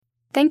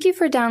Thank you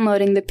for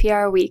downloading the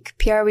PR Week,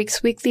 PR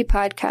Week's weekly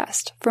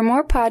podcast. For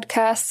more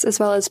podcasts as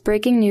well as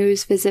breaking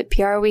news, visit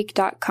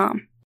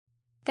prweek.com.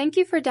 Thank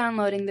you for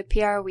downloading the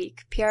PR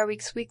Week, PR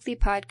Week's weekly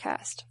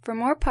podcast. For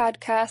more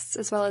podcasts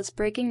as well as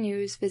breaking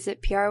news,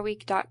 visit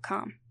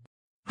prweek.com.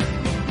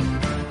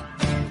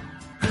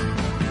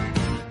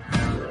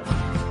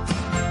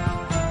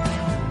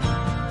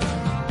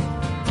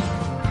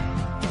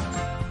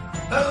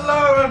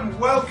 Hello and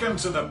welcome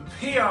to the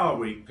PR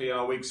Week,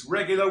 PR Week's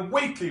regular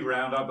weekly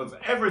roundup of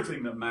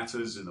everything that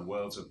matters in the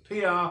worlds of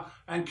PR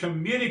and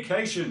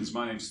communications.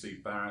 My name's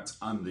Steve Barrett.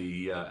 I'm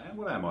the,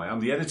 I'm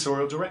the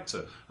editorial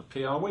director of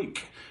PR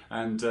Week,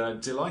 and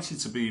delighted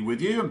to be with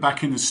you. I'm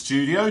back in the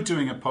studio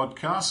doing a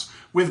podcast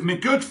with my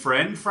good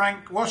friend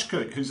Frank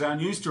Washcook, who's our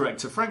news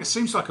director. Frank, it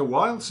seems like a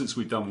while since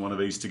we've done one of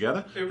these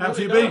together. It How have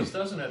really you does,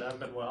 been? Doesn't it? I've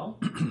been well.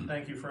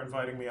 Thank you for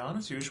inviting me on,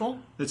 as usual.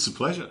 It's a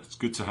pleasure. It's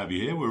good to have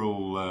you here. We're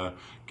all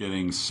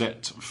getting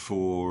set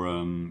for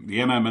the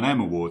MM&M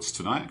Awards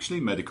tonight, actually.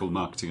 Medical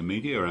Marketing and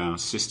Media are our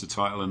sister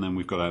title, and then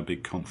we've got our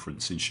big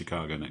conference in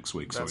Chicago next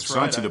week. So That's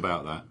excited right.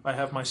 about that. I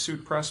have my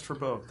suit pressed for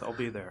both. I'll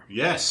be there.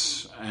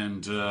 Yes,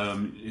 and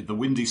the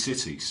Windy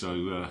City,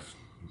 so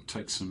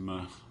take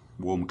some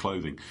warm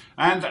clothing.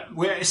 And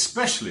we're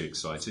especially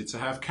excited to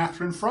have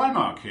Catherine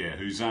Frymark here,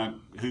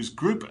 who's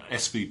Group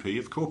SVP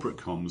of Corporate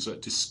Comms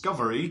at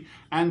Discovery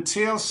and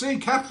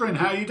TLC. Catherine,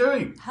 how are you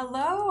doing?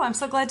 Hello, I'm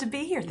so glad to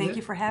be here. Thank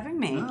you for having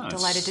me. Yeah,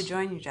 Delighted to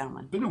join you,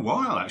 gentlemen. Been a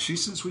while actually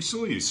since we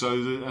saw you,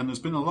 and there's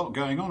been a lot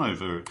going on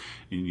over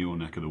in your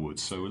neck of the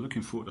woods, so we're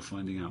looking forward to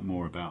finding out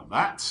more about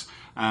that.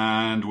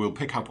 And we'll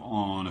pick up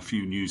on a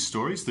few news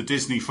stories. The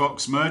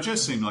Disney-Fox merger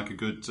seemed like a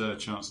good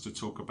chance to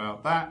talk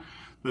about that.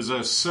 There's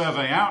a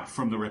survey out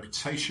from the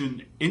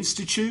Reputation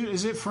Institute,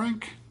 is it,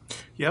 Frank?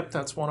 Yep,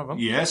 that's one of them.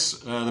 Yes,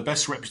 the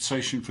Best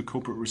Reputation for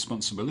Corporate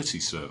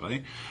Responsibility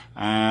survey.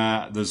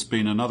 There's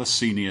been another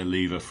senior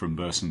leaver from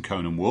Burson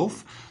Cohn &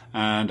 Wolfe,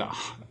 and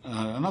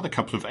another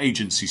couple of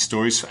agency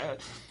stories.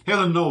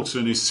 Helen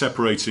Knowlton is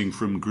separating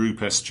from Group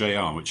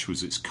SJR, which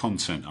was its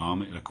content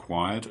arm it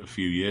acquired a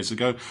few years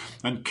ago,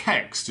 and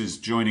Kext is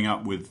joining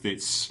up with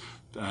its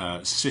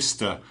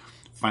sister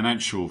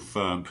financial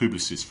firm,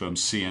 publicist firm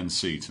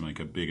CNC, to make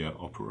a bigger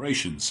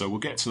operation. So we'll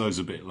get to those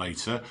a bit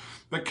later.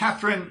 But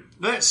Catherine,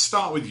 let's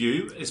start with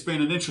you. It's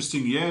been an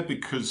interesting year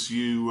because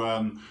you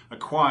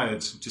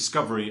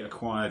Discovery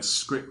acquired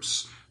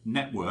Scripps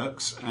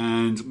Networks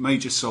and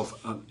made yourself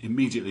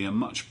immediately a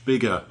much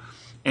bigger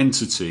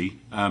entity,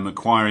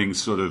 acquiring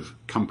sort of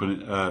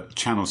company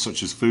channels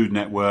such as Food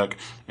Network,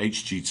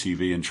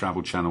 HGTV and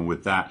Travel Channel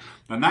with that.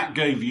 And that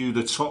gave you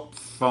the top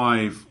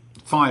five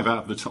out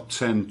of the top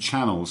 10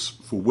 channels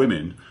for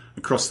women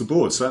across the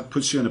board. So that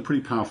puts you in a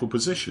pretty powerful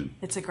position.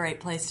 It's a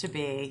great place to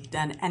be.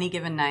 On any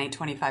given night,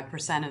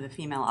 25% of the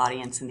female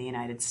audience in the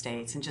United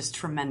States, and just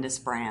tremendous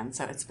brand.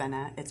 So it's been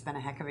a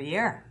heck of a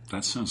year.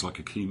 That sounds like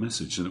a key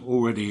message, and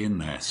already in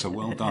there. So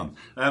well done.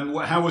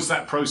 How was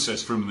that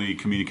process from the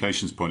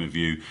communications point of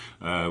view?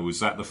 Was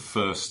that the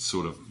first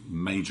sort of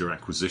major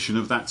acquisition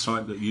of that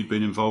type that you'd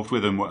been involved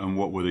with, and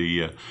what were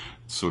the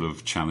sort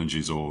of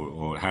challenges,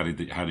 or how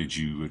did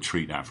you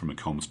treat that from a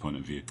comms point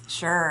of view?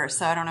 Sure.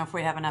 So I don't know if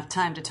we have enough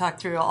time to talk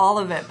through all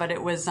of it, but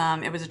it was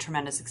a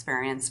tremendous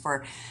experience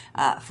for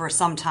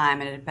some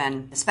time. It had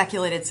been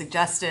speculated,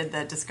 suggested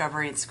that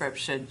Discovery and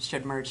Scripps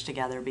should merge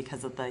together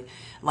because of the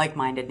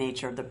like-minded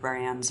nature of the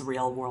brands,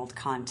 real-world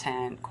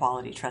content,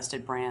 quality,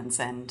 trusted brands.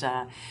 And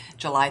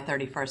July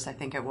 31st, I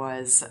think it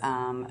was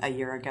a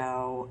year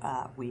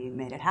ago, we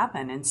made it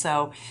happen. And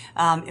so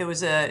it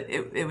was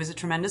a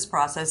tremendous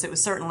process. It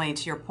was certainly,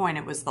 to your point,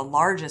 it was the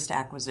largest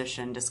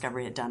acquisition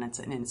Discovery had done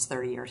in its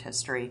 30-year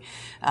history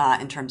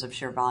in terms of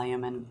sheer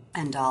volume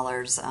and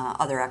dollars.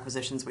 Other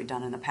acquisitions we'd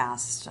done in the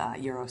past,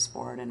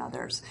 Eurosport and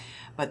others,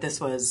 but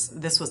this was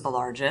the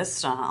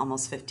largest,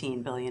 almost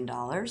 $15 billion.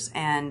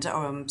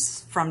 And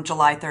from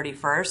July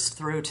 31st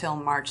through till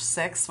March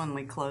 6th, when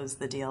we closed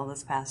the deal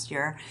this past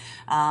year,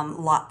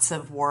 lots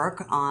of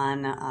work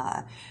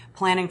on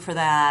planning for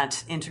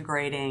that,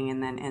 integrating,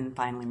 and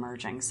finally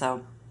merging.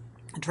 So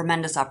a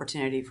tremendous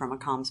opportunity from a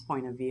comms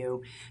point of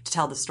view to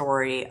tell the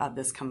story of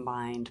this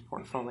combined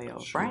portfolio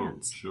of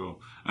brands. Sure.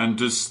 And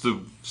does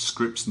the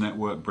Scripps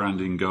Network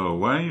branding go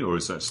away, or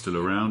is that still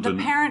around? The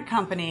parent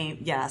company,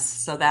 yes.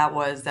 So that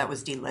was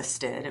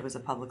delisted. It was a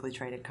publicly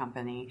traded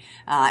company,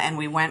 and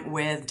we went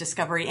with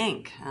Discovery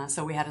Inc.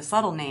 So we had a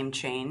subtle name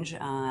change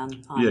on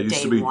day one. It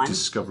used to be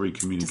Discovery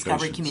Communications.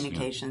 Discovery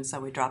Communications. Yeah.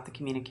 So we dropped the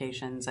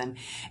communications,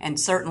 and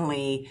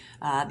certainly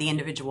the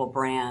individual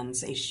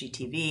brands,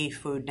 HGTV,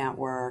 Food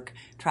Network,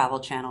 Travel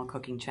Channel,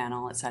 Cooking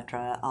Channel,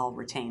 etc., all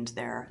retained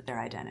their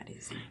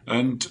identities.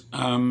 And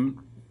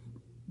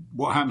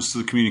what happens to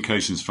the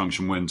communications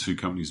function when two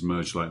companies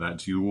merge like that?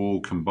 Do you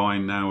all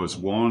combine now as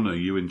one? Are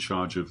you in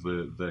charge of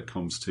their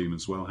comms team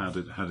as well? How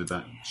did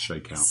that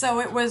shake out?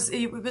 So it was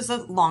a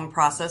long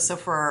process. So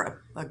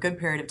for a good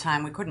period of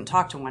time, we couldn't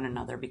talk to one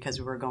another because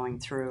we were going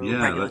through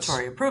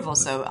regulatory approval.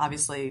 So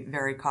obviously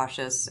very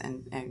cautious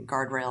and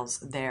guardrails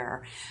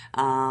there,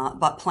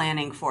 but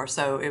planning for.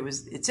 So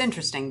it's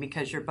interesting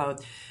because you're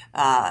both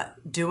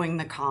doing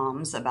the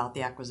comms about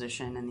the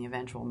acquisition and the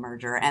eventual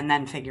merger, and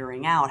then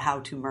figuring out how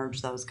to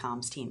merge those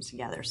comms teams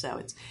together. So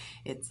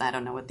it's I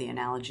don't know what the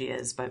analogy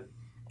is, but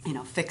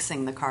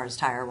fixing the car's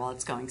tire while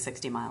it's going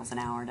 60 miles an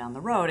hour down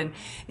the road.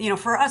 And,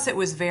 for us, it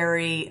was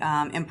very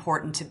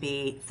important to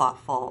be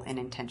thoughtful and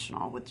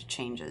intentional with the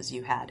changes.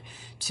 You had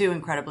two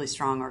incredibly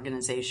strong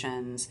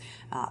organizations,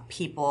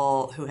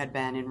 people who had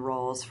been in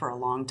roles for a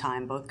long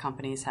time. Both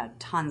companies had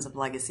tons of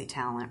legacy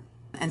talent.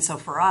 And so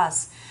for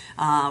us,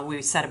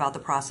 we set about the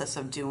process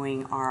of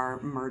doing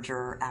our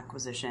merger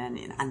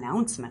acquisition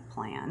announcement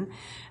plan,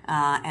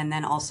 and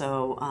then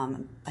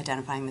also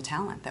identifying the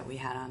talent that we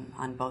had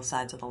on both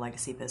sides of the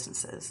legacy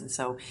businesses. And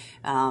so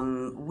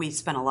we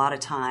spent a lot of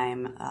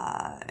time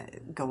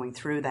going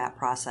through that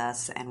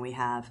process, and we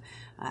have,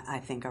 I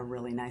think, a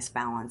really nice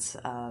balance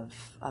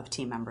of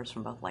team members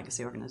from both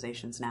legacy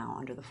organizations now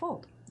under the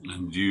fold.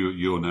 And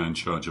you're now in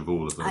charge of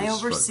all of those. I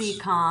oversee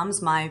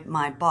comms.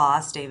 My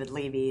boss, David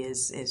Levy,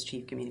 is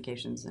Chief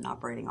Communications and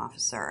Operating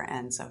Officer,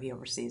 and so he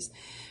oversees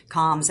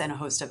comms and a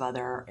host of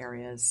other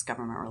areas: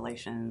 government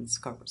relations,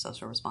 corporate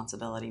social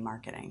responsibility,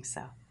 marketing.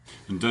 So.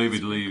 And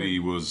David Levy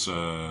was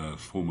a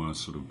former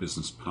sort of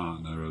business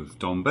partner of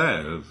Don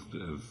Baer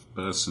of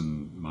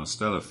Burson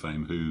Marsteller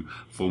fame, who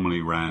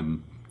formerly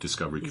ran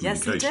Discovery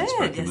Communications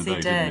back in the day. Yes,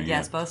 he did.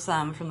 Yes, both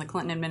from the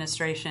Clinton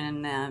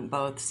administration,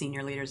 both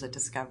senior leaders at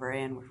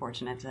Discovery, and we're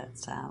fortunate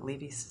that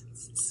Levy's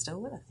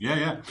still with us.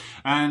 Yeah.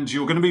 And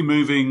you're going to be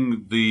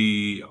moving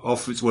the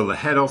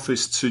head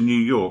office to New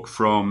York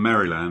from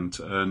Maryland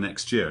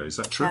next year. Is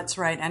that true? That's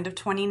right, end of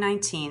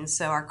 2019.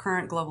 So our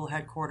current global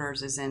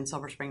headquarters is in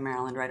Silver Spring,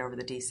 Maryland, right over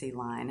the D.C.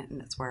 line, and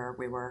that's where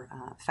we were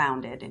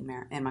founded in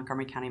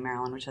Montgomery County,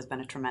 Maryland, which has been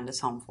a tremendous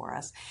home for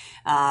us.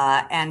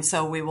 And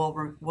so we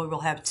will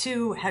have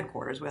two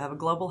headquarters. We'll have a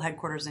global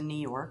headquarters in New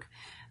York.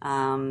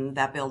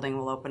 That building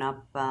will open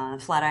up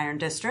Flatiron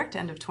District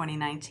end of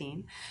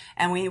 2019,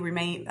 and we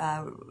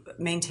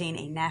maintain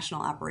a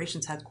national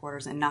operations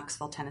headquarters in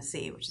Knoxville,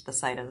 Tennessee, which is the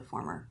site of the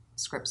former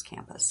Scripps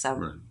campus. So.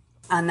 Right.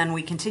 And then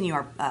we continue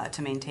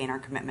to maintain our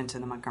commitment to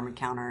the Montgomery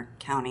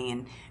County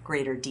and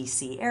greater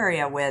D.C.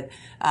 area with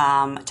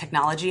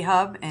Technology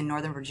Hub in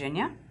Northern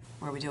Virginia,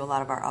 where we do a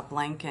lot of our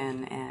uplink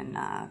and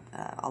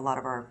a lot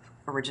of our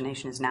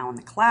origination is now in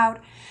the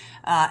cloud,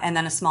 and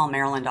then a small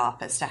Maryland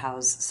office to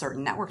house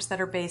certain networks that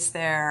are based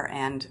there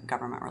and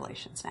government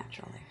relations,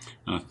 naturally.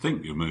 And I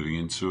think you're moving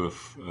into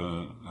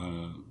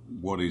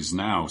what is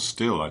now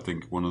still, I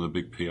think, one of the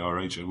big PR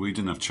agents. We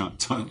didn't have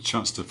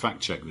chance to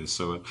fact check this,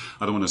 so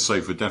I don't want to say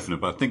for definite,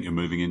 but I think you're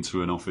moving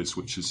into an office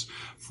which has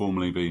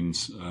formerly been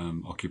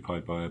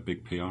occupied by a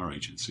big PR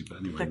agency. But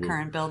anyway, the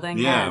current building.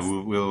 Yeah, yes.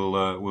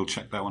 We'll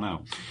check that one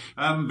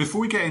out. Before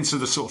we get into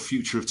the sort of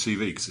future of TV,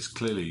 because it's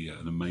clearly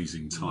an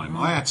amazing time, mm-hmm.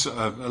 I had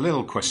a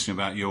little question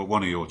about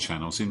one of your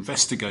channels,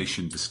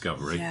 Investigation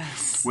Discovery,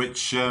 yes.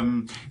 which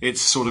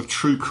it's sort of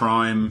true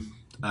crime.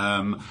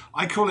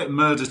 I call it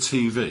murder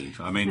TV.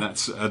 I mean,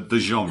 that's the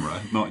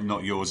genre,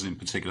 not yours in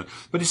particular.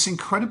 But it's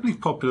incredibly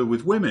popular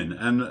with women.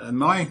 And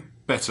my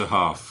better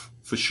half,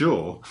 for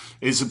sure,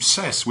 is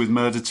obsessed with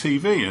murder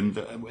TV.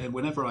 And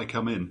whenever I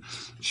come in,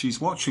 she's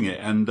watching it.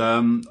 And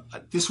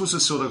this was a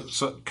sort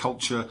of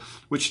culture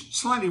which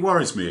slightly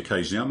worries me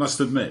occasionally, I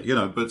must admit,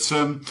 but...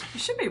 you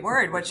should be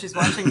worried what she's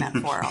watching that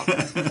for.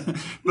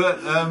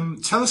 But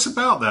tell us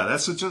about that.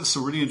 That's just a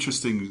really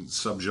interesting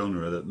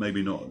subgenre that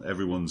maybe not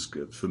everyone's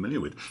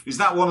familiar with. Is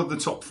that one of the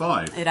top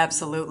 5? It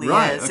absolutely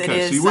right, is. Okay. It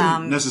is, so you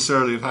wouldn't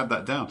necessarily have had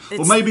that down.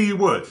 Or maybe you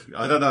would.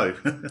 I don't know.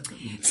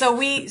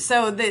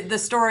 So the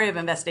story of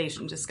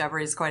Investigation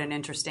Discovery is quite an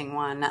interesting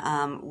one.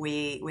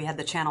 We had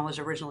the channel was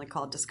originally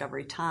called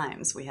Discovery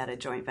Times. We had a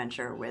joint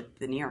venture with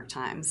the New York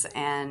Times,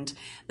 and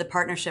the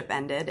partnership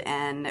ended,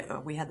 and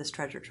we had this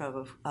treasure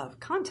trove of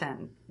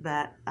content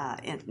that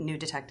new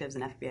detectives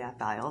and FBI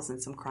files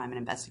and some crime and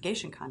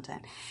investigation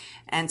content,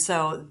 and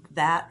so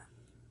that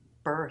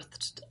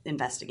birthed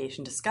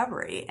Investigation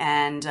Discovery.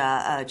 And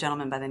a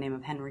gentleman by the name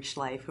of Henry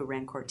Schleif, who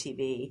ran Court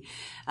TV,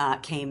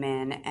 came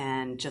in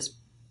and just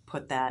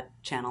put that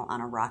channel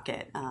on a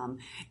rocket.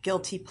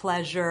 Guilty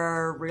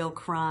pleasure, real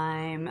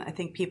crime. I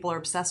think people are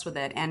obsessed with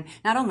it. And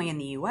not only in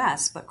the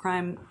U.S., but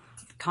crime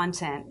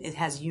content, it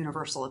has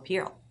universal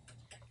appeal.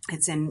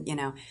 It's in,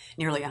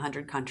 nearly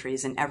 100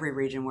 countries in every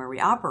region where we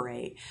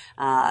operate,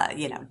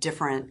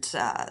 different,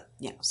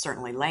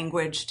 certainly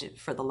language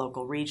for the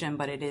local region,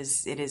 but it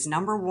is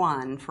number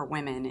one for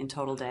women in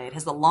total day. It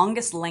has the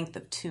longest length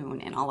of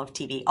tune in all of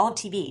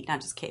TV,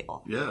 not just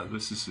cable. Yeah,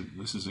 this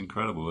is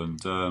incredible.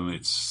 And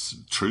it's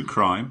true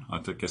crime. I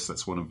guess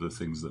that's one of the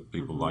things that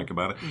people mm-hmm. like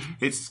about it.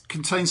 Mm-hmm. It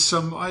contains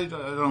some, I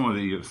don't want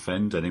to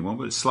offend anyone,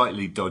 but it's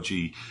slightly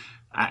dodgy.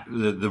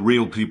 The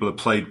real people are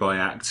played by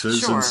actors,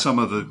 sure. and some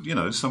of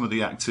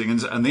the acting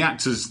and the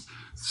actors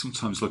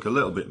sometimes look a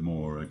little bit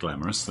more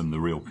glamorous than the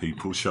real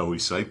people, shall we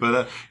say?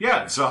 But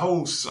it's a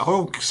whole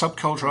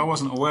subculture I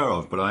wasn't aware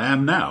of, but I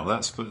am now.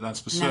 That's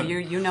for certain. No,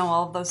 you know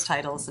all of those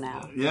titles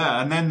now.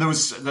 Yeah, and then there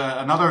was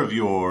another of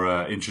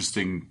your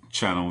interesting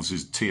channels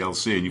is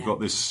TLC, and you've got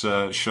this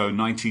show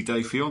 90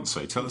 Day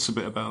Fiancé. Tell us a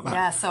bit about that.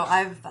 Yeah, so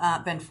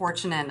I've been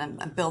fortunate.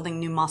 I'm building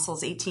new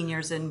muscles. 18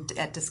 years in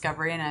at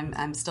Discovery, and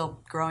I'm still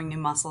growing new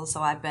muscles.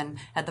 So I've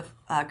had the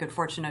good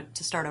fortune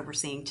to start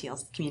overseeing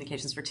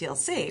communications for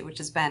TLC, which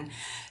has been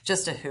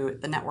just a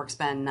hoot. The network's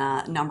been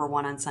number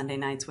one on Sunday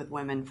nights with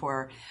women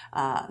for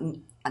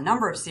a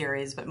number of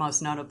series, but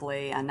most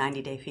notably a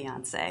 90 Day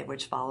Fiancé,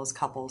 which follows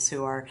couples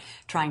who are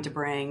trying to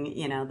bring,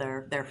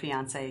 their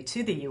fiancé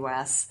to the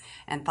U.S.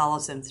 and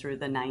follows them through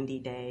the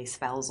 90-day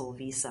spousal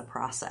visa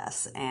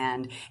process.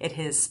 And it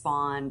has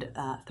spawned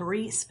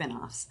 3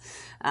 spin-offs.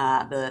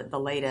 The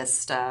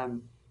latest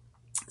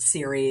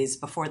series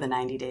before the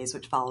 90 days,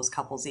 which follows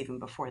couples even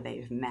before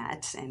they've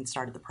met and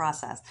started the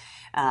process,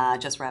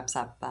 just wraps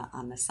up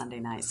on this Sunday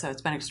night. So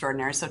it's been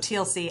extraordinary. So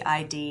TLC,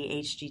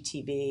 ID,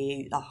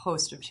 HGTV, a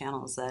host of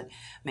channels that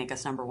make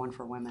us number one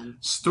for women.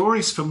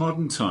 Stories for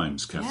modern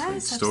times, Kathleen.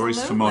 Yes,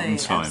 Stories for modern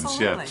times.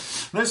 Absolutely.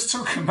 Yeah. Let's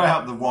talk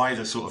about the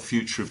wider sort of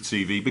future of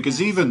TV,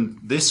 because even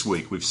this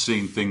week we've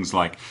seen things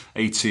like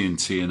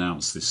AT&T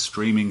announce this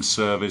streaming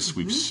service. Mm-hmm.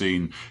 We've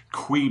seen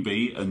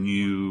Quibi, a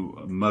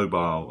new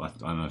mobile, I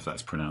don't know if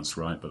that's pronounced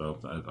right,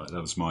 but that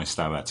was my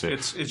stab at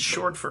it. It's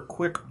short for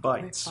Quick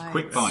Bites.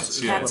 Quick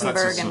Bites, yeah.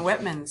 Katzenberg and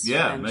Whitman's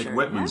venture.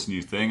 Whitman's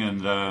new thing,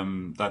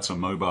 and that's a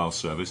mobile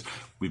service.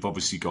 We've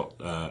obviously got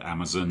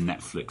Amazon,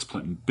 Netflix,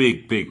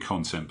 big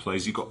content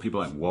plays. You've got people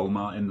like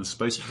Walmart in the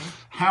space. Mm-hmm.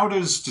 How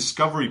does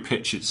Discovery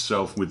pitch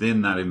itself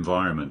within that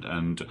environment,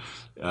 and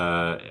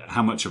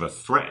how much of a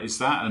threat is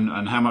that,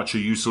 and how much are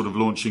you sort of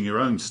launching your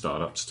own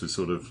startups to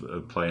sort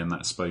of play in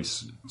that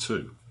space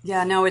too?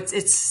 Yeah, no,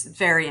 it's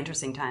very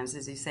interesting times,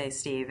 as you say,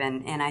 Steve,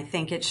 and I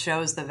think it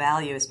shows the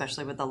value,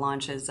 especially with the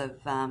launches of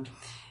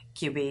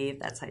QB, if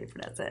that's how you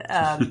pronounce it,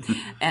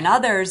 and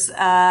others.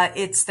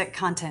 It's that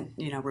content,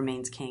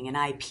 remains king, and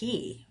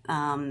IP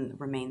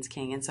remains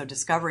king. And so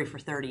Discovery, for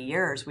 30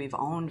 years, we've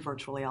owned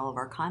virtually all of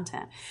our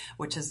content,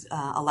 which has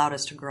allowed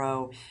us to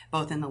grow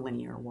both in the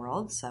linear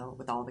world, so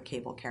with all the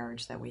cable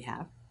carriage that we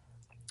have,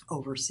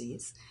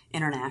 overseas,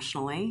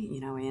 internationally,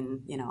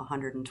 in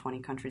 120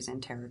 countries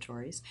and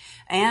territories,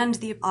 and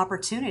the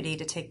opportunity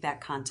to take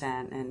that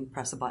content and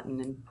press a button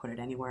and put it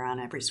anywhere on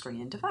every screen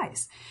and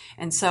device.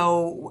 And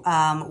so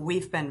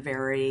we've been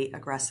very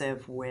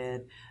aggressive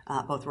with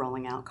both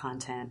rolling out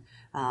content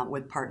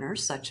with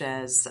partners such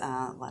as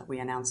we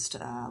announced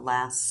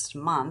last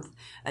month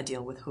a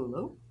deal with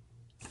Hulu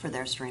for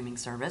their streaming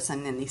service,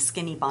 and in these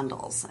skinny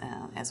bundles,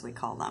 as we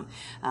call them,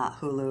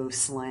 Hulu,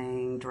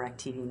 Sling,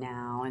 DirecTV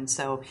Now. And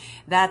so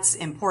that's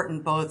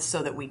important both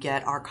so that we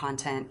get our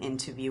content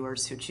into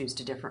viewers who choose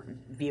to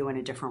view in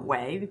a different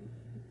way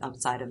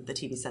outside of the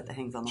TV set that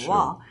hangs on the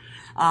wall,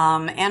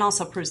 and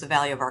also proves the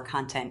value of our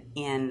content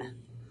in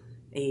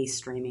a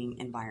streaming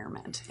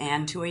environment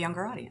and to a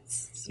younger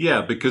audience. So.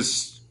 Yeah,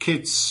 because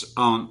kids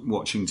aren't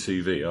watching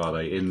TV, are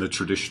they, in the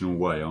traditional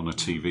way on a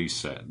TV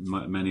set?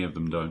 Many of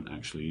them don't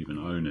actually even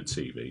own a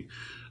TV.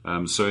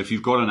 So if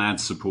you've got an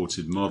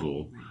ad-supported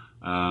model,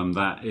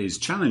 that is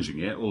challenging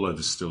it, although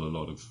there's still a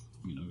lot of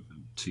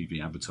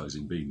TV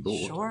advertising being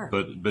bought. Sure.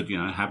 But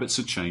habits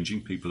are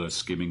changing. People are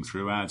skimming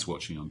through ads,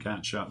 watching on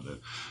catch-up, they're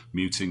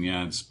muting the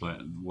ads,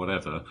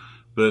 whatever.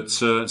 But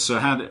so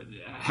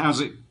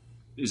how's it?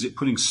 Is it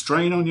putting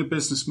strain on your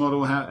business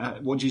model?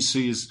 What do you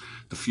see as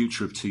the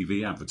future of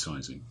TV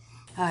advertising?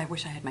 I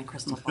wish I had my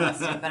crystal ball,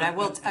 Steve, but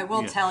I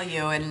will tell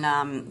you,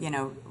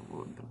 and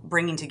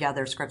bringing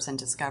together Scripps and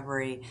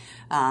Discovery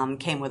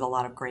came with a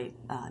lot of great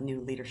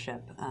new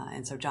leadership.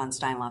 And so John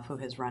Steinloff, who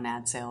has run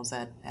ad sales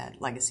at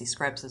Legacy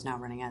Scripps, is now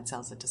running ad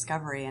sales at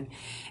Discovery.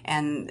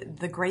 And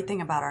the great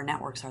thing about our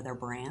networks are their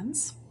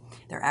brands.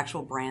 They're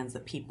actual brands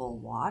that people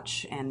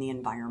watch, and the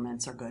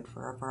environments are good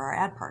for our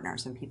ad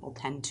partners. And people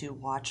tend to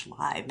watch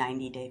live.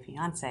 90 Day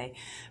Fiancé,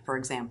 for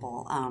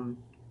example,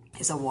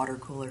 is a water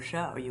cooler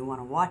show. You want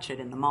to watch it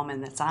in the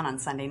moment that's on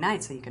Sunday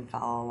night, so you can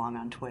follow along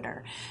on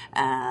Twitter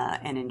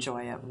and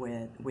enjoy it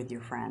with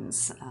your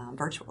friends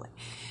virtually.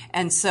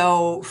 And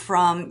so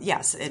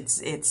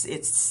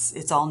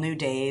it's all new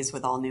days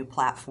with all new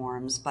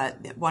platforms.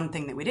 But one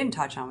thing that we didn't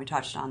touch on, we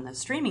touched on the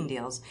streaming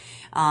deals,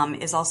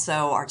 is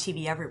also our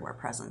TV Everywhere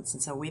presence.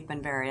 And so we've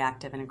been very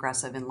active and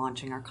aggressive in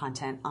launching our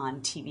content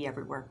on TV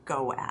Everywhere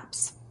Go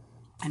apps.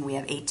 And we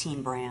have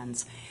 18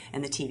 brands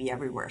in the TV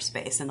Everywhere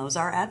space, and those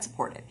are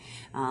ad-supported.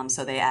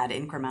 So they add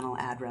incremental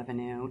ad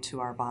revenue to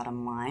our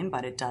bottom line,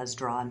 but it does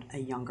draw a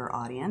younger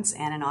audience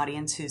and an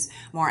audience who's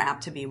more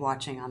apt to be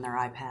watching on their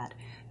iPad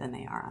than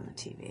they are on the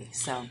TV.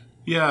 So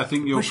yeah, I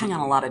think you're pushing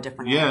on a lot of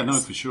different areas. Yeah, no,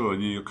 for sure.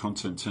 And your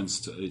content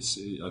tends to.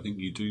 I think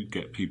you do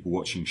get people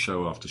watching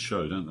show after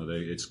show, don't they?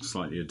 It's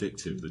slightly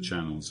addictive. The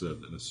channels are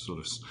sort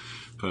of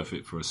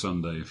perfect for a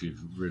Sunday if you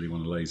really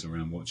want to laze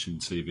around watching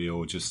TV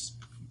or just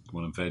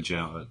want to veg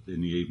out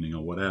in the evening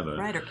or whatever.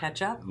 Right, or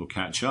catch up.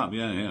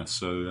 Yeah.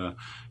 So,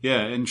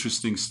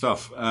 interesting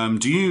stuff.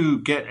 Do you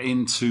get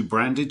into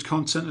branded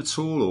content at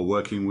all, or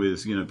working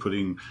with,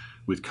 putting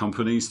with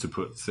companies to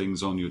put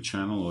things on your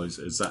channel, or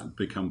has that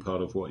become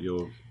part of what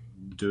you're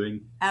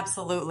doing?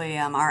 Absolutely.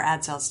 Our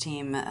ad sales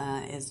team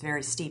is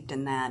very steeped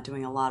in that,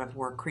 doing a lot of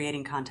work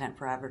creating content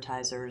for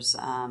advertisers,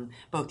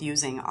 both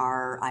using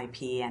our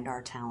IP and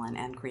our talent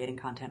and creating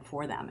content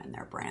for them and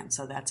their brand.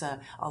 So that's a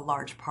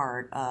large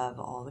part of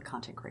all the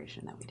content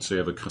creation that we do. So you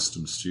have a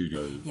custom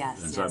studio?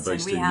 Yes. Is that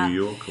based in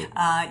New York? Or?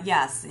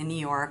 Yes, in New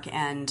York.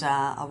 And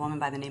a woman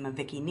by the name of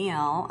Vicki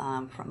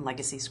Neal from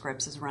Legacy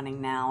Scripts is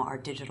running now our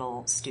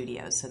digital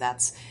studios.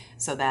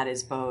 So that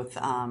is both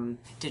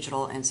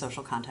digital and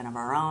social content of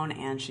our own,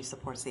 and she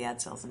supports the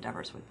ad sales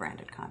endeavors with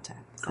branded content.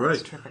 So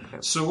Great.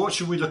 Terrific. So what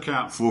should we look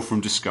out for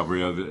from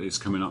Discovery over? It's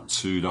coming up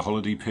to the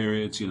holiday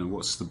period.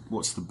 What's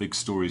the big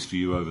stories for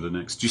you over the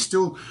next? Do you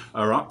still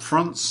are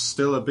upfronts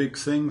still a big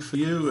thing for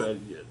you?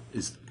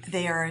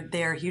 They are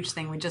a huge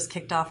thing. We just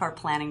kicked off our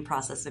planning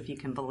process, if you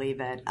can believe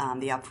it.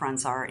 The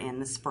upfronts are in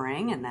the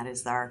spring, and that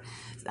is our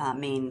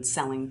main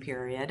selling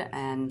period.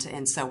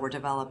 And so we're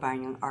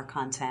developing our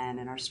content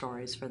and our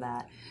stories for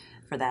that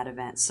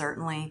event.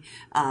 Certainly,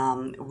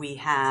 we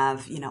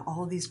have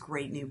all these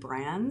great new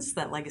brands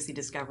that Legacy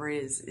Discovery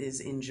is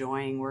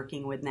enjoying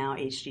working with now,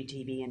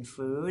 HGTV and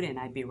food, and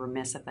I'd be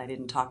remiss if I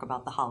didn't talk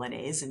about the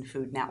holidays and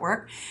Food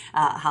Network.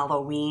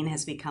 Halloween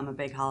has become a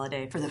big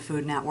holiday for the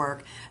Food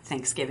Network.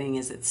 Thanksgiving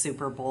is its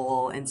Super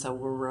Bowl, and so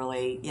we're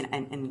really,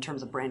 and in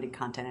terms of branded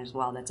content as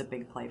well, that's a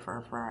big play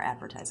for our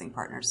advertising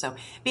partners. So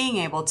being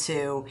able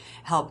to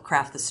help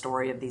craft the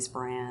story of these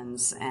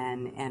brands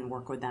and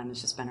work with them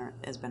has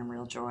been a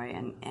real joy.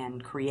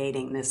 And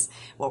creating this,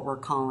 what we're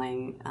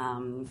calling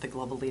the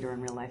global leader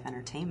in real life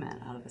entertainment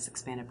out of this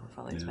expanded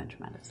portfolio has been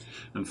tremendous.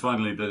 And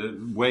finally,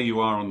 where you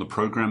are on the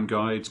program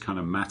guide kind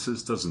of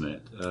matters, doesn't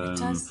it? It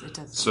does.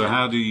 So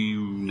how do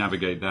you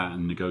navigate that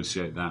and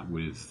negotiate that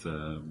with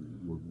the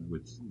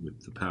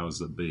powers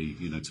that be,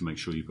 to make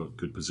sure you've got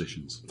good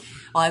positions?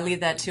 Well, I leave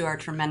that to our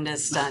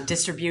tremendous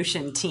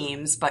distribution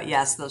teams, but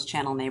yes, those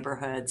channel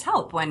neighborhoods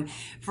help when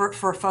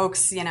for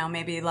folks,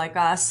 maybe like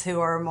us who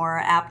are more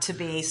apt to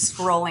be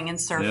scrolling and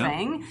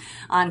surfing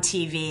on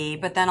TV,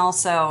 but then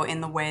also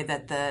in the way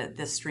that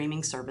the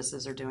streaming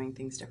services are doing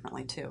things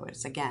differently too.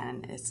 It's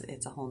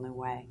a whole new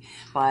way.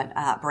 But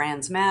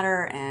brands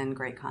matter and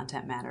great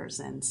content matters,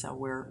 and so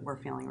we're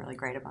feeling really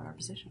great about our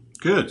position.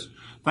 Good.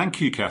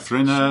 Thank you,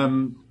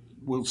 Catherine.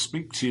 We'll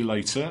speak to you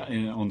later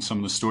on some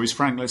of the stories.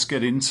 Frank, let's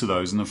get into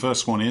those. And the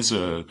first one is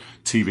a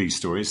TV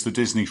story. It's the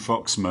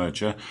Disney-Fox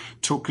merger.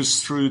 Talk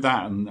us through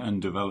that and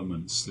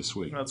developments this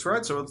week. That's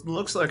right. So it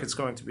looks like it's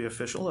going to be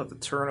official at the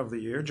turn of the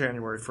year,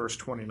 January 1st,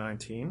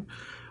 2019.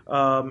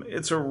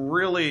 It's a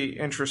really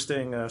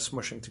interesting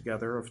smushing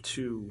together of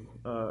two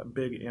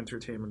big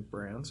entertainment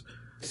brands.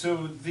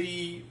 So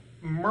the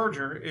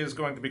merger is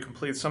going to be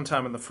complete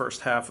sometime in the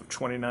first half of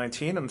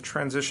 2019, and the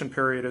transition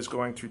period is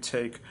going to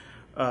take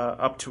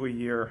up to a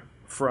year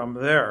from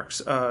there.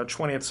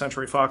 20th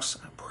Century Fox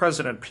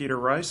President Peter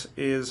Rice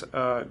is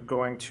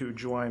going to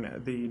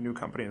join the new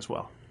company as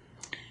well.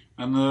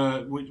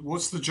 And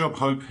what's the job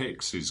Hope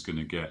Hicks is going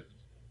to get,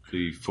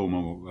 the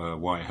former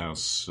White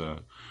House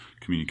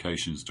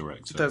communications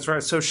director? That's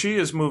right. So she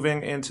is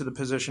moving into the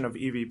position of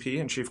EVP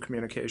and Chief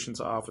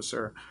Communications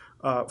Officer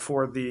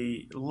for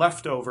the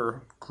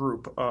leftover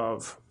group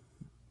of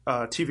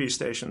TV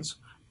stations,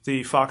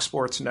 the Fox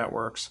Sports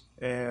Networks,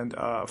 and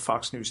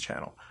Fox News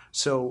Channel.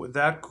 So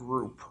that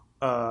group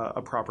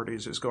of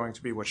properties is going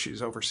to be what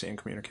she's overseeing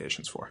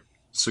communications for.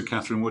 So,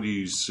 Catherine, what do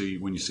you see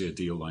when you see a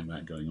deal like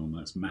that going on?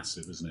 That's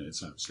massive, isn't it?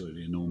 It's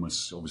absolutely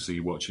enormous. Obviously,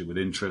 you watch it with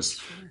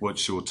interest. Sure.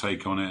 What's your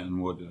take on it, and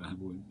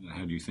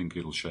how do you think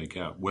it'll shake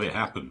out? Will it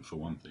happen, for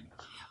one thing?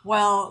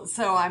 Well,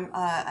 so I'm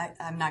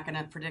not going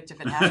to predict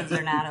if it happens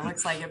or not. It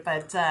looks like it,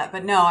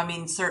 but no. I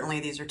mean, certainly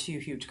these are two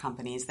huge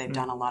companies. They've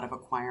done a lot of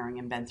acquiring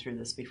and been through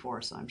this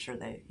before, so I'm sure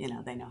they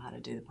know how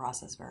to do the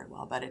process very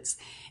well. But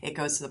it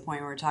goes to the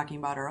point we were talking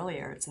about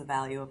earlier. It's the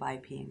value of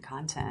IP and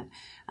content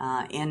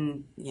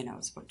in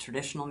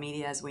traditional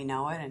media as we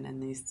know it, and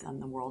in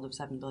the world of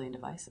 7 billion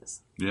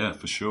devices. Yeah,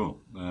 for sure.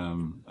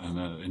 And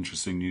an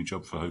interesting new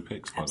job for Hope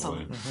Hicks, by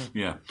Absolutely. the way. Mm-hmm.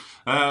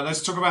 Yeah.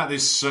 Let's talk about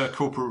this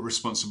corporate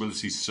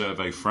responsibility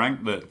survey,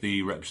 Frank, that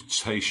the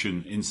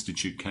Reputation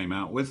Institute came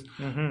out with.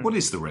 Mm-hmm. What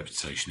is the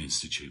Reputation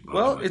Institute, by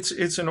the way?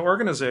 It's an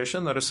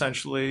organization that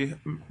essentially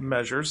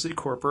measures the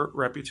corporate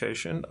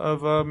reputation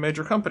of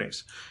major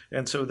companies.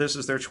 And so this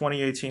is their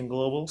 2018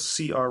 Global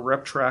CR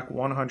RepTrack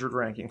 100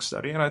 ranking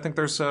study. And I think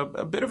there's a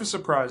bit of a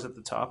surprise at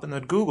the top, in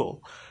that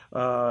Google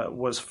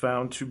was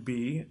found to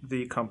be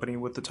the company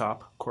with the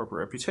top corporate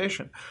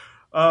reputation.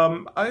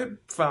 I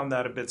found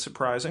that a bit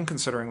surprising,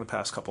 considering the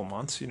past couple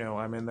months.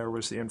 There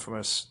was the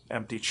infamous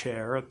empty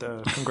chair at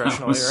the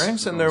congressional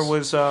hearings, and there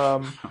was,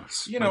 and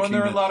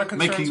there are a lot of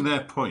concerns. Making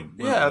their point.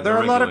 Yeah, there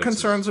are a lot of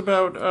concerns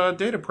about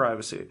data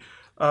privacy.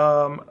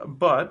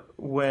 But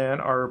when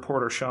our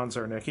reporter Sean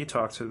Zarnicki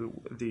talked to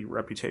the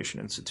Reputation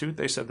Institute,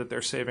 they said that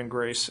their saving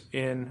grace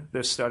in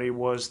this study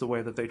was the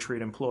way that they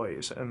treat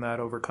employees, and that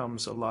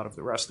overcomes a lot of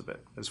the rest of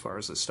it as far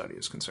as this study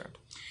is concerned.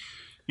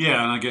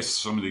 Yeah, and I guess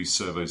some of these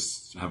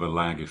surveys have a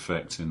lag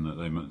effect in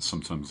that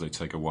sometimes they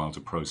take a while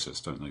to process,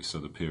 don't they? So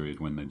the period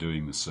when they're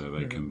doing the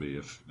survey can be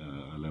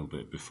a little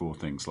bit before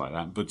things like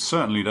that. But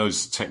certainly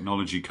those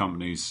technology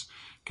companies,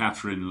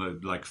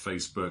 Catherine, like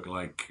Facebook,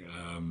 like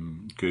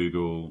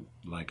Google,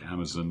 like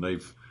Amazon,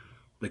 they've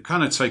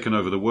kind of taken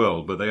over the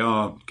world, but they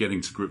are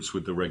getting to grips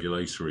with the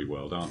regulatory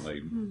world, aren't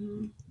they?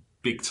 Mm-hmm.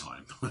 Big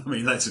time. I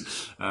mean, that's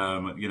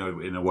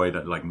in a way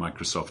that like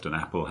Microsoft and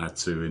Apple had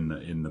to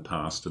in the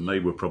past, and they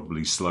were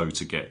probably slow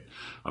to get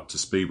up to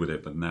speed with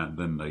it. But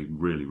then they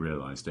really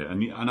realised it,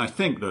 and I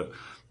think that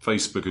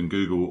Facebook and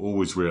Google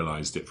always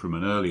realised it from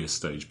an earlier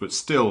stage, but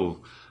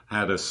still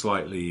had a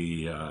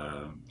slightly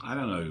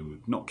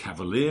not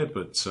cavalier,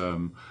 but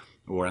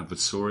or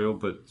adversarial,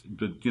 but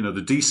the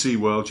DC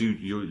world,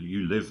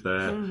 you live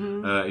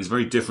there, is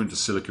very different to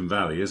Silicon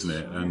Valley, isn't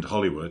it? And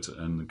Hollywood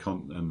and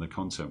the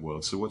content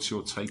world. So what's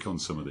your take on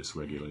some of this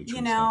regulatory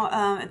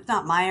stuff? It's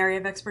not my area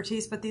of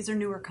expertise, but these are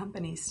newer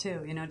companies too.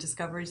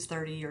 Discovery's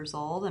 30 years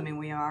old. I mean,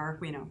 we are,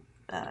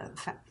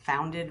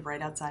 founded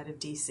right outside of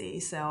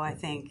DC. So I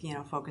think,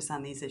 focus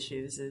on these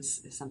issues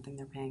is something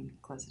they're paying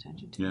close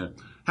attention to. Yeah.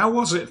 How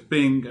was it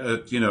being,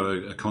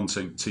 a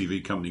content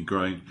TV company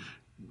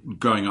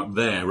growing up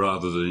there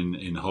rather than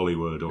in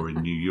Hollywood or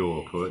in New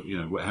York, or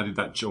how did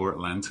that, or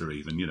Atlanta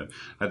even,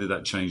 how did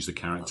that change the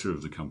character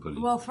of the company?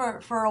 Well,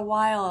 for a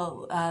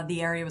while,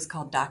 the area was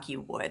called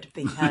Docuwood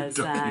because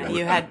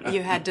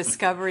you had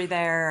Discovery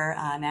there,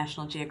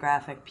 National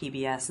Geographic,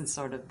 PBS, and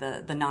sort of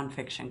the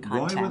nonfiction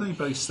content. Why were they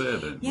based there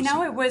then?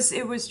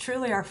 It was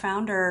truly our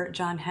founder,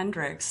 John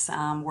Hendricks,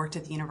 worked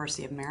at the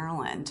University of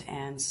Maryland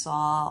and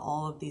saw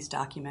all of these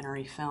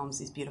documentary films,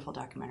 these beautiful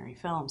documentary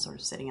films, sort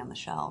of sitting on the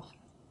shelf.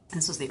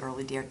 This was the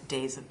early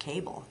days of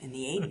cable in the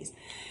 80s.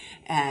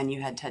 And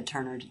you had Ted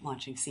Turner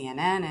launching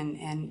CNN,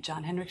 and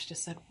John Hendricks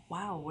just said,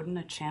 wow, wouldn't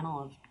a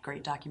channel of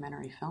great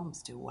documentary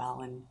films do well?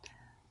 And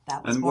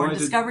that was born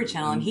Discovery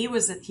Channel. And he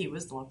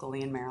was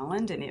locally in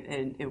Maryland, and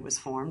it was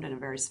formed in a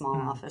very small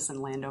office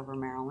in Landover,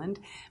 Maryland,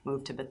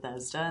 moved to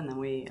Bethesda, and then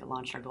we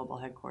launched our global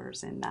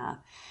headquarters in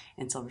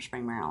Silver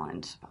Spring,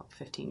 Maryland, about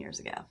 15 years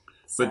ago.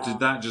 But did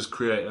that just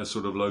create a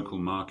sort of local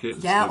market?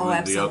 Yeah,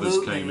 absolutely. The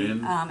others came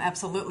in?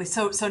 Absolutely.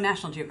 So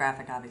National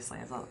Geographic obviously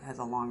has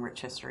a long,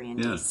 rich history in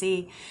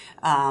DC.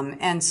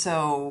 And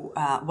so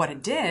what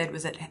it did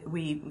was that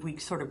we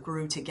sort of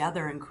grew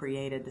together and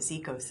created this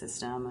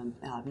ecosystem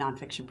of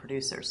nonfiction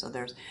producers. So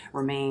there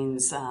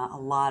remains a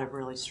lot of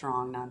really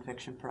strong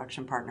nonfiction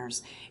production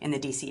partners in the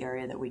DC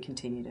area that we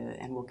continue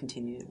to and will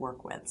continue to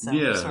work with. So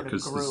we sort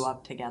of grew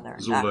up together.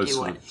 There's all those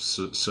sort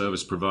of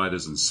service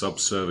providers and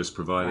sub-service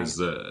providers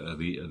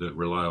that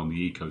rely on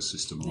the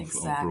ecosystem of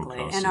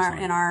broadcasters.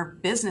 And our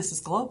business is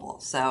global,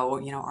 so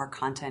our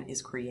content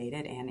is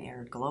created and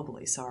aired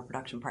globally. So our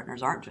production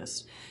partners aren't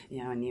just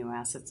in the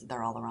US;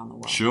 they're all around the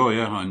world. Sure,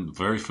 yeah, I'm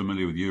very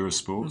familiar with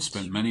Eurosport.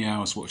 Spent many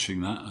hours watching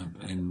that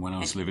when I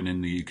was living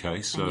in the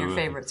UK. So, and your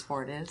favorite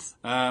sport is?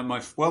 My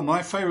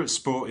favorite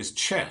sport is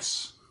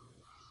chess.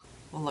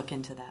 We'll look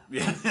into that.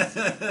 Yeah.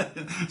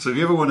 So if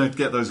you ever want to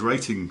get those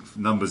rating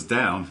numbers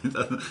down,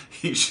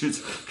 you should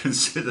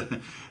consider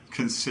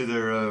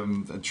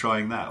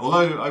trying that.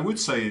 Although I would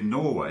say in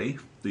Norway,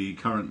 the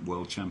current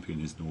world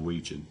champion is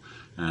Norwegian,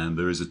 and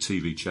there is a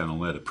TV channel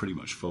there that pretty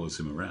much follows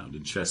him around.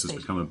 And chess has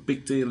become a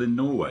big deal in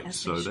Norway.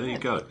 So there you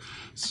go.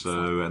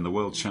 So, and the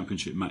world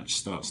championship match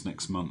starts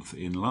next month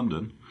in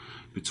London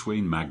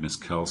between Magnus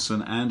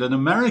Carlsen and an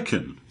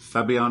American,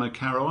 Fabiano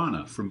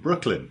Caruana from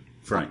Brooklyn.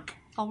 Frank.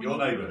 Your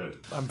neighbourhood.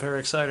 I'm very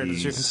excited,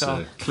 as you can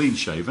tell. Clean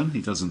shaven. He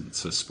doesn't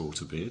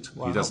sport a beard.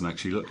 Wow. He doesn't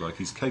actually look like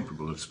he's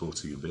capable of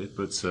sporting a beard,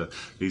 but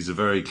he's a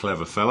very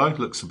clever fellow.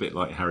 Looks a bit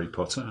like Harry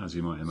Potter, as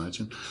you might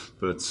imagine.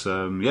 But it's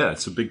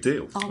a big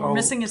deal. All we're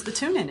missing is the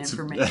tune-in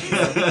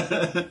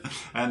information.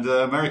 And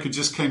America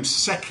just came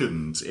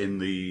second in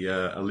the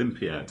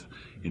Olympiad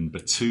in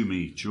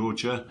Batumi,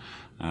 Georgia.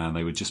 And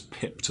they were just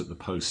pipped at the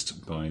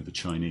post by the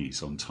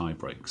Chinese on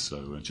tie-break.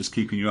 So just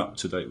keeping you up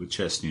to date with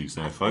chess news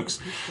there, folks.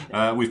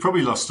 We've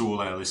probably lost all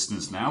our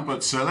listeners now,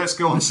 but let's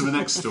go on to the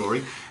next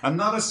story.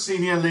 Another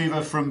senior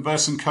leaver from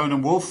Burson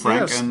Cohen Wolf,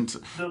 Frank. Yes.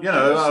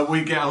 And,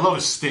 we get a lot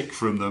of stick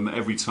from them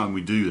every time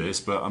we do this,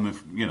 but,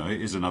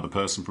 it is another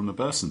person from the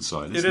Burson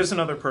side, isn't it? It is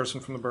another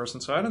person from the Burson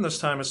side, and this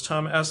time it's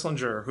Tom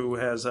Esslinger, who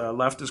has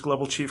left as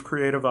Global Chief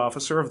Creative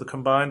Officer of the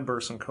combined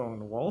Burson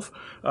Cohen Wolf.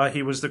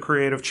 He was the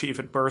creative chief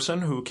at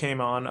Burson, who came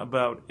on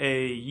about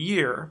a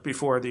year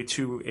before the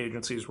two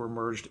agencies were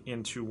merged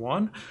into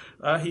one.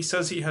 He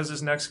says he has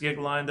his next gig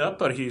lined up,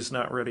 but he's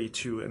not ready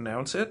to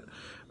announce it.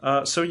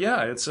 It's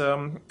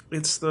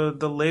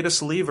the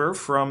latest lever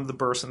from the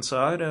Burson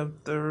side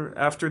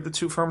after the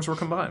two firms were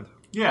combined.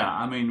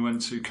 Yeah, when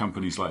two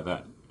companies like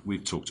that,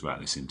 we've talked about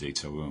this in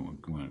detail. We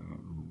won't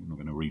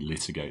not going to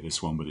relitigate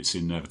this one, but it's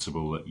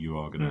inevitable that you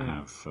are going to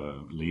have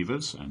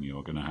levers and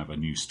you're going to have a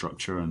new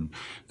structure. And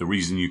the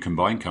reason you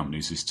combine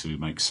companies is to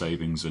make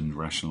savings and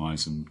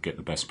rationalize and get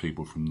the best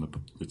people from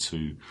the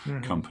two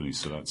companies.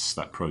 So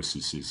that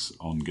process is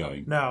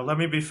ongoing. Now, let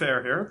me be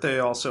fair here. They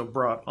also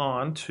brought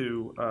on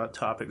two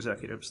top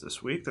executives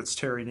this week. That's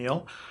Terry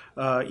Neal,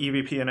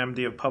 EVP and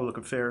MD of Public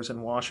Affairs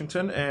in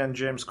Washington, and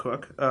James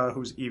Cook,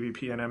 who's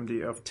EVP and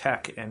MD of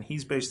Tech, and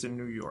he's based in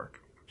New York.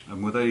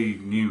 And were they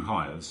new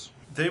hires?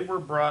 They were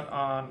brought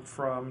on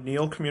from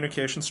Neal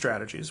Communication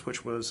Strategies,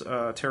 which was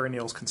Terry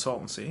Neal's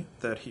consultancy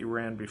that he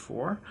ran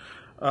before.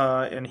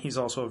 And he's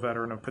also a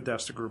veteran of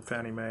Podesta Group,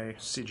 Fannie Mae,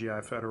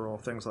 CGI Federal,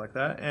 things like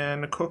that.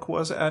 And Cook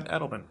was at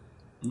Edelman.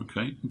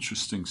 Okay,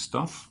 interesting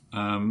stuff.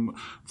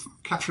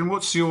 Catherine,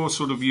 what's your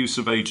sort of use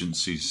of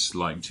agencies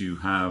like? Do you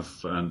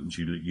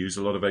use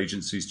a lot of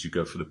agencies? Do you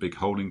go for the big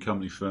holding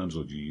company firms,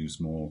 or do you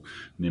use more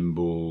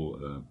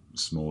nimble,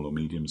 small or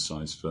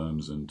medium-sized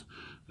firms? And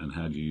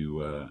how do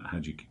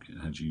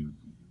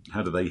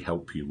they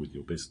help you with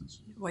your business?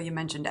 Well, you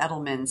mentioned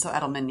Edelman. So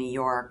Edelman New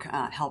York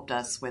helped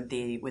us with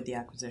the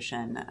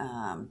acquisition,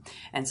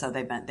 and so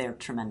they have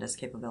tremendous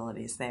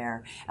capabilities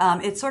there.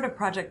 It's sort of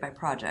project by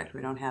project.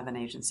 We don't have an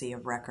agency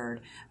of record.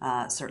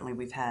 Certainly,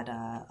 we've had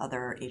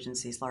other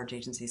agencies, large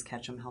agencies,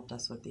 Ketchum helped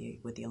us with the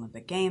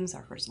Olympic Games,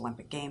 our first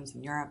Olympic Games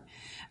in Europe,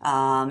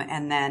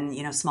 and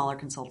then smaller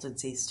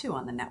consultancies too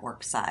on the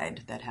network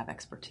side that have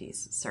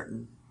expertise,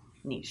 certain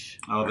niche.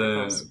 Are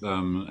there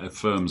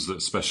firms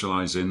that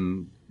specialize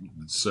in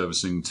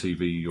servicing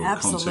TV or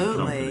content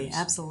companies?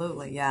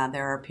 Absolutely. Yeah,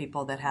 there are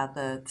people that have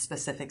the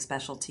specific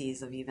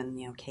specialties of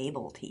even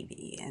cable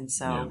TV, and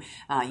so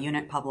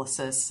unit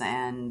publicists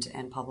and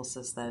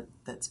publicists that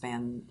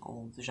span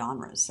all the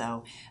genres.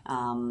 So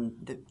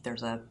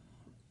there's a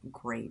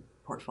great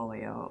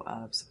portfolio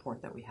of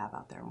support that we have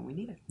out there when we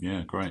need it.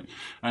 Yeah, great.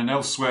 And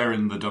elsewhere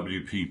in the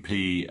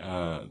WPP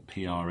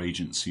PR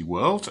agency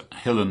world,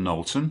 Hill &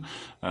 Knowlton,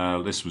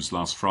 this was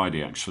last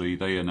Friday actually,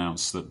 they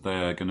announced that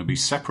they're going to be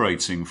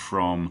separating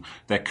from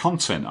their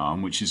content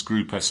arm, which is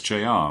Group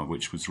SJR,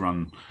 which was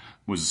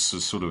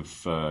sort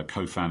of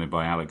co-founded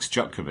by Alex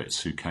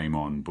Jutkovich, who came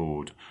on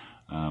board.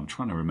 I'm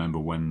trying to remember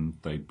when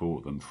they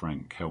bought them.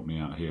 Frank, help me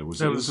out here. It was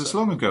as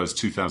long ago as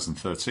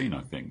 2013,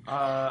 I think.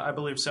 I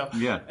believe so.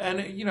 Yeah. And,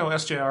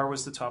 SJR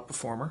was the top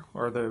performer,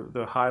 or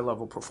the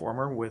high-level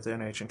performer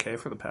within H&K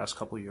for the past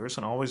couple of years,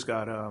 and always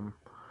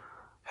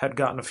had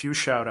gotten a few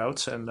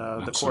shout-outs and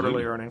the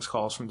quarterly earnings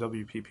calls from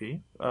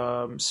WPP.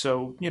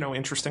 So,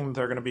 interesting that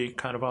they're going to be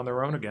kind of on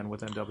their own again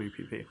within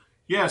WPP.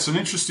 Yeah, it's an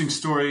interesting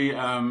story.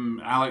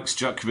 Alex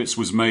Jutkovich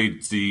was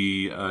made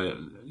the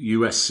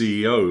US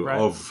CEO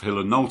of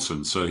Hill &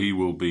 Knowlton, so he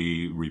will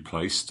be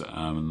replaced,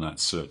 and that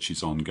search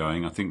is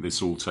ongoing. I think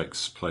this all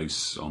takes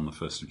place on the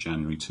 1st of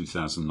January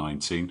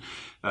 2019.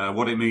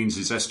 What it means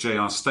is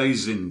SJR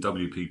stays in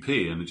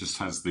WPP, and it just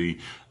has the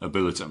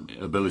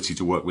ability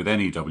to work with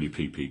any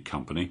WPP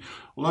company.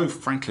 Although,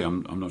 frankly,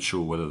 I'm not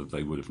sure whether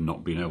they would have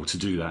not been able to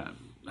do that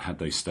had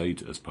they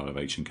stayed as part of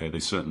H&K. They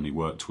certainly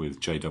worked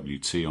with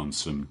JWT on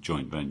some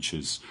joint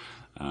ventures.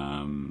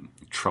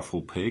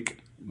 Truffle Pig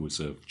was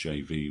a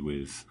JV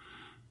with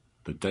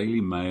the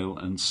Daily Mail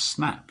and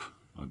Snap,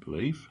 I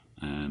believe.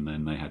 And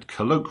then they had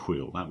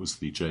Colloquial. That was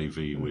the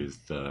JV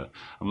with...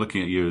 I'm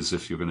looking at you as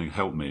if you're going to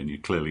help me, and you're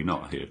clearly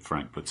not here,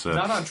 Frank. But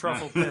not on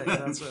Truffle Pig.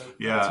 That's a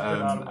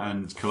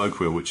and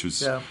Colloquial, which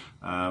was... Yeah.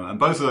 And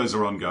both of those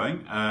are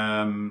ongoing.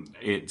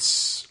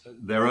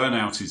 Their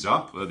earn-out is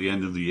up at the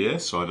end of the year,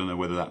 so I don't know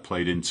whether that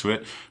played into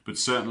it. But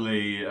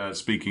certainly,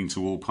 speaking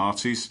to all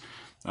parties,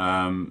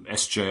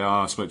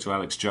 SJR spoke to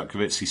Alex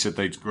Jutkovich. He said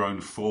they'd grown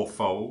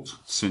fourfold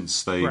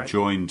since they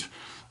joined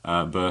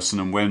Burson,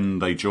 and when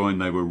they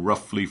joined, they were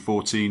roughly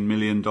 $14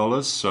 million.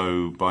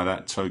 So by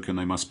that token,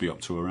 they must be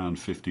up to around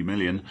 $50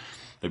 million.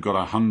 They've got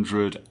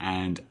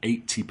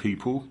 180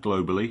 people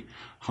globally,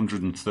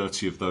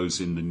 130 of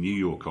those in the New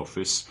York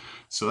office.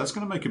 So that's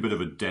going to make a bit of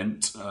a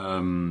dent.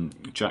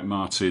 Jack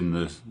Martin,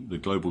 the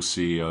global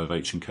CEO of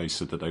H&K,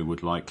 said that they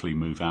would likely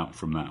move out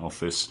from that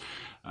office.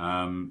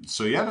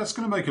 So yeah, that's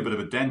going to make a bit of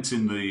a dent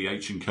in the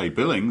H&K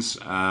billings,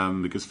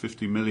 because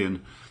 50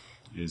 million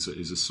is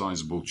a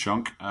sizable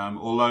chunk.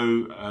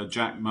 Although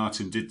Jack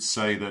Martin did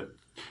say that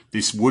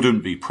this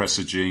wouldn't be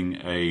presaging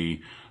a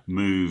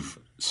move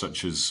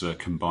such as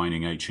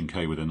combining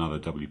H&K with another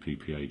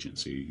WPP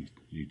agency.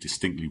 He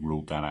distinctly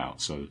ruled that out,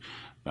 so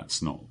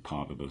that's not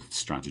part of the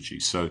strategy.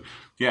 So,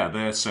 yeah,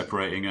 they're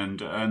separating,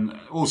 and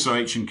also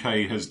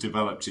H&K has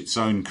developed its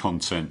own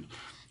content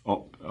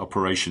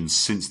operations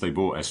since they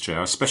bought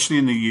SJR, especially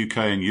in the UK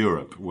and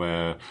Europe,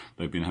 where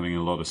they've been having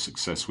a lot of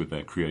success with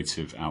their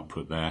creative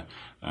output there.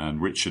 And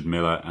Richard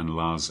Miller and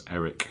Lars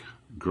Erik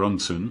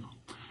Grunton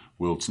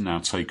will now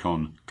take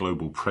on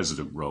global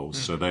president roles.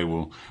 So they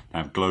will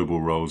have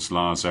global roles.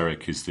 Lars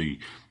Erik is the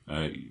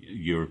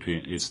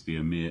European, he's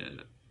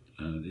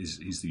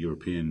the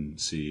European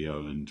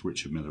CEO, and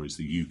Richard Miller is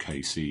the UK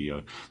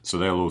CEO. So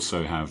they'll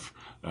also have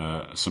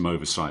some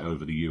oversight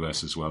over the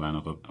US as well, and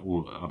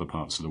all other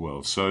parts of the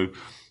world. So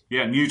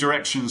Yeah, new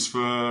directions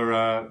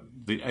for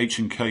the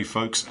H&K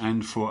folks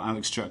and for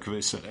Alex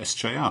Jakovitz at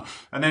SJR.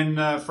 And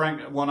then,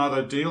 Frank, one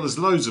other deal. There's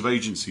loads of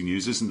agency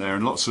news, isn't there?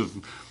 And lots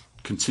of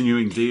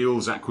continuing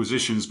deals,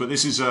 acquisitions. But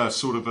this is a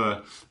sort of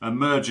a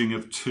merging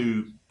of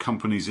two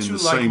companies in the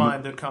same... Two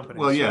like-minded companies.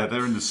 Well, yeah,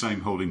 they're in the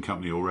same holding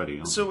company already,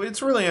 aren't So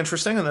it's really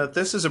interesting in that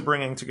this is a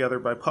bringing together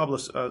by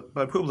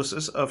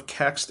Publicis of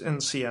Kext and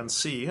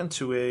CNC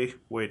into a,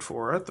 wait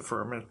for it, the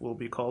firm will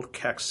be called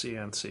Kext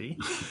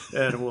CNC,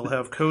 and we'll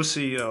have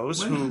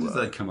co-CEOs When who... did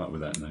they come up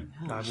with that name?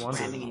 I wonder.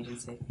 Branding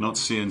agency. Not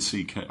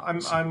CNC.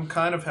 I'm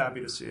kind of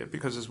happy to see it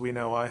because, as we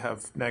know, I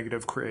have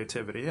negative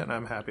creativity, and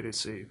I'm happy to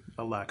see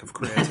a lack of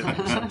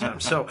creativity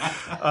sometimes. So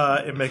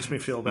it makes me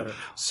feel better.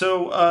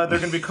 So they're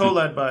going to be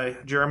co-led by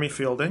Jeremy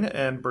Fielding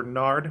and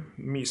Bernard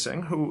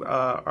Meesing, who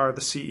are the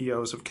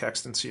CEOs of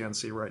Kext and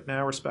CNC right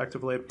now,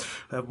 respectively.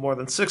 They have more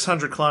than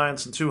 600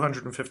 clients and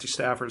 250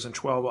 staffers in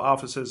 12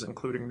 offices,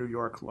 including New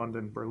York,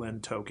 London,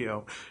 Berlin,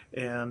 Tokyo,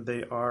 and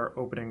they are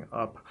opening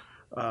up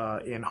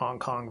in Hong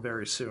Kong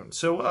very soon.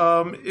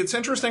 So it's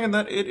interesting in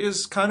that it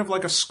is kind of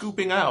like a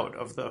scooping out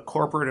of the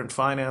corporate and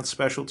finance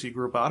specialty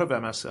group out of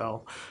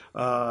MSL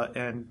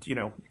and, you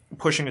know,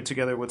 pushing it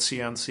together with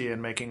CNC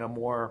and making a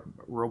more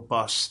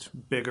robust,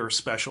 bigger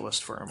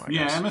specialist firm, I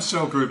guess. Yeah,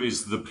 MSL Group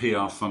is the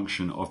PR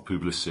function of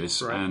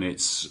Publicis, Right. and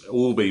it's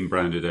all been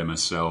branded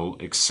MSL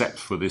except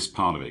for this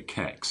part of it,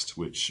 Kext,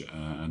 which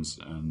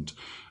and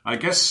I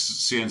guess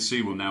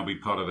CNC will now be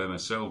part of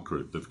MSL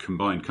Group. The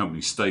combined company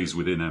stays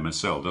within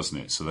MSL, doesn't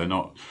it? So they're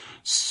not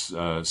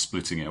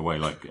splitting it away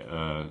like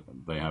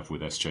they have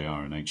with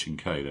SJR and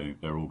H&K.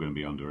 They're all going to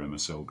be under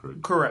MSL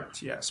Group.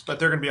 Correct, yes, but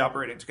they're going to be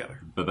operating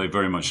together. But they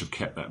very much have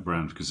kept that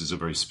brand because it's a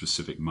very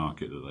specific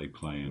market that they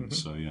play in.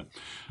 So, yeah.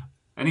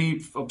 Any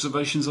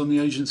observations on the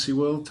agency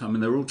world? I mean,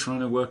 they're all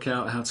trying to work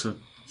out how to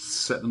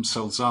set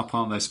themselves up,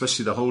 aren't they?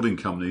 Especially the holding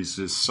companies.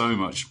 There's so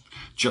much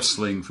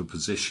jostling for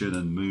position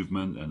and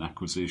movement and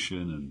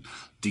acquisition and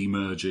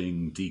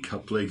demerging,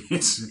 decoupling.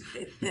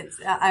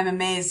 I'm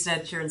amazed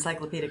at your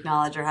encyclopedic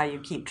knowledge or how you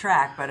keep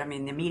track. But I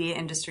mean, the media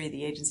industry,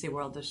 the agency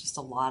world, there's just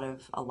a lot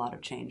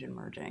of change and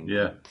merging.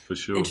 Yeah, for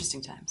sure.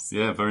 Interesting times.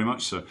 Yeah, very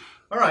much so.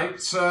 All right,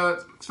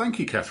 thank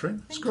you,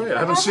 Catherine. It's great. you I for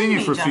haven't seen having you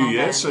me, for a few gentlemen.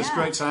 years, so it's Yeah.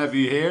 great to have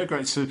you here.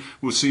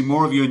 We'll see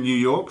more of you in New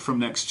York from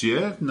next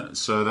year,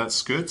 so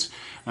that's good.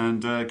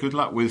 And good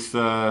luck with.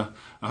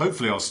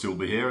 Hopefully, I'll still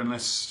be here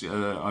unless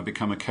I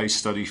become a case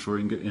study for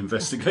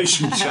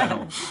Investigation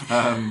Channel.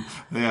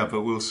 Yeah,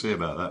 but we'll see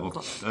about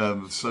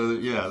that. So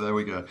yeah, there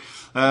we go.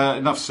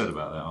 Enough said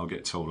about that. I'll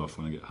get told off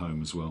when I get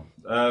home as well.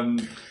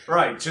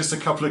 Right, just a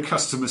couple of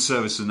customer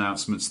service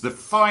announcements. The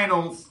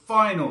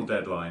final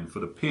deadline for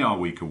the PR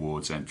Week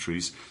Awards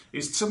entries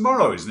is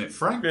tomorrow, isn't it,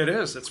 Frank? It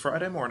is. It's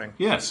Friday morning.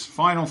 Yes,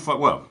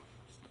 well,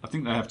 I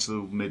think they have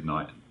till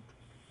midnight,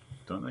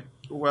 don't they?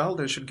 Well,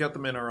 they should get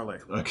them in early.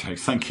 Okay,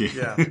 thank you.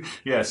 Yeah.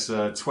 Yes,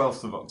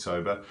 12th of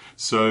October.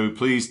 So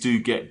please do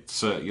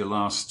get your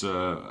last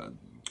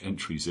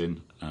entries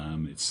in.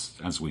 It's,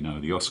 as we know,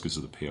 the Oscars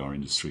of the PR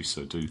industry,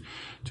 so do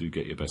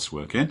get your best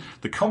work in.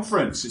 The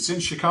conference, it's in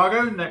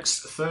Chicago next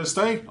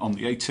Thursday on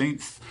the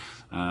 18th.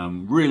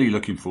 Really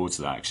looking forward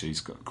to that, actually.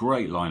 It's got a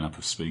great lineup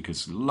of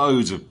speakers,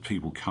 loads of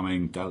people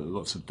coming,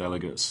 lots of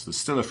delegates. There's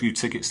still a few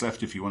tickets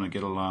left if you want to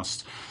get a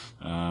last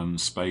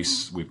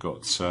space. We've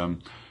got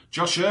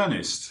Josh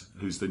Ernest,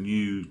 who's the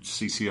new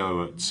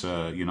CCO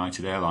at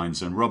United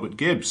Airlines, and Robert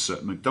Gibbs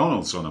at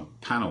McDonald's on a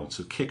panel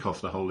to kick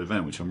off the whole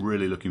event, which I'm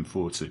really looking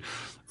forward to.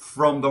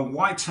 From the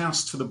White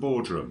House to the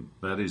boardroom,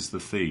 that is the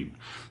theme.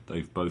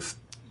 They've both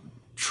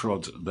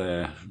trod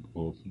their,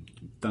 or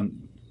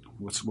done,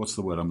 what's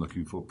the word I'm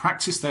looking for?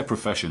 Practice their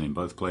profession in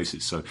both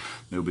places. So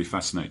it'll be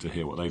fascinating to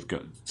hear what they've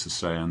got to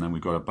say. And then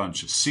we've got a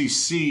bunch of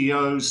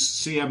CEOs,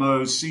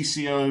 CMOs,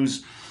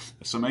 CCOs,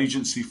 some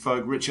agency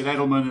folk. Richard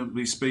Edelman will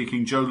be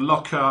speaking. Joe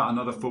Lockhart,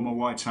 another former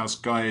White House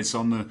guy, is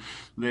on the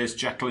list.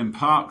 Jacqueline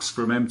Parks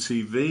from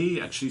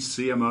MTV, actually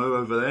CMO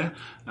over there,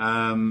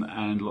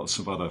 and lots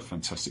of other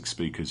fantastic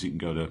speakers. You can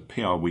go to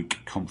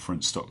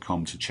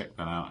prweekconference.com to check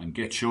that out and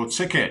get your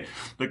ticket.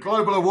 The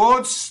Global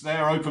Awards,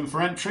 they're open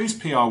for entries,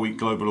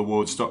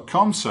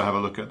 prweekglobalawards.com, so have a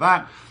look at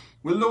that.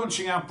 We're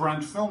launching our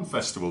Brand Film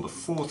Festival, the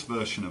 4th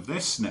version of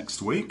this,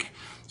 next week,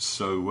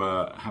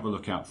 so have a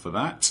look out for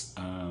that.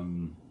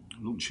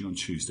 Launching on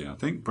Tuesday, I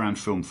think,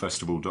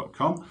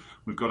 brandfilmfestival.com.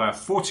 We've got our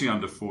 40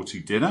 Under 40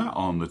 dinner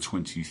on the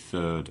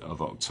 23rd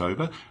of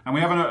October. And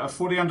we have a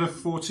 40 Under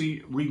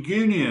 40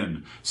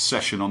 reunion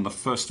session on the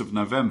 1st of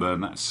November.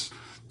 And that's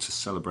to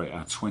celebrate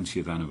our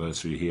 20th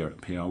anniversary here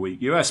at PR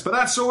Week US. But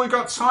that's all we've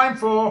got time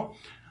for.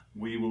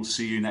 We will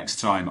see you next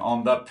time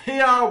on the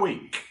PR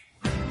Week.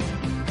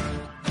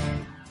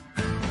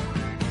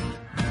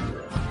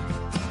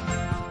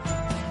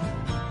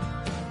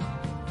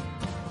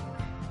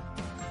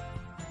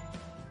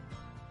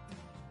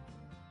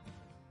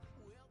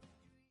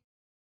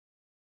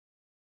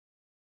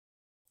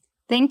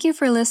 Thank you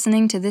for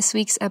listening to this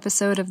week's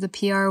episode of the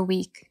PR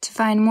Week. To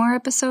find more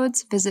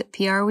episodes, visit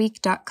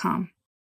prweek.com.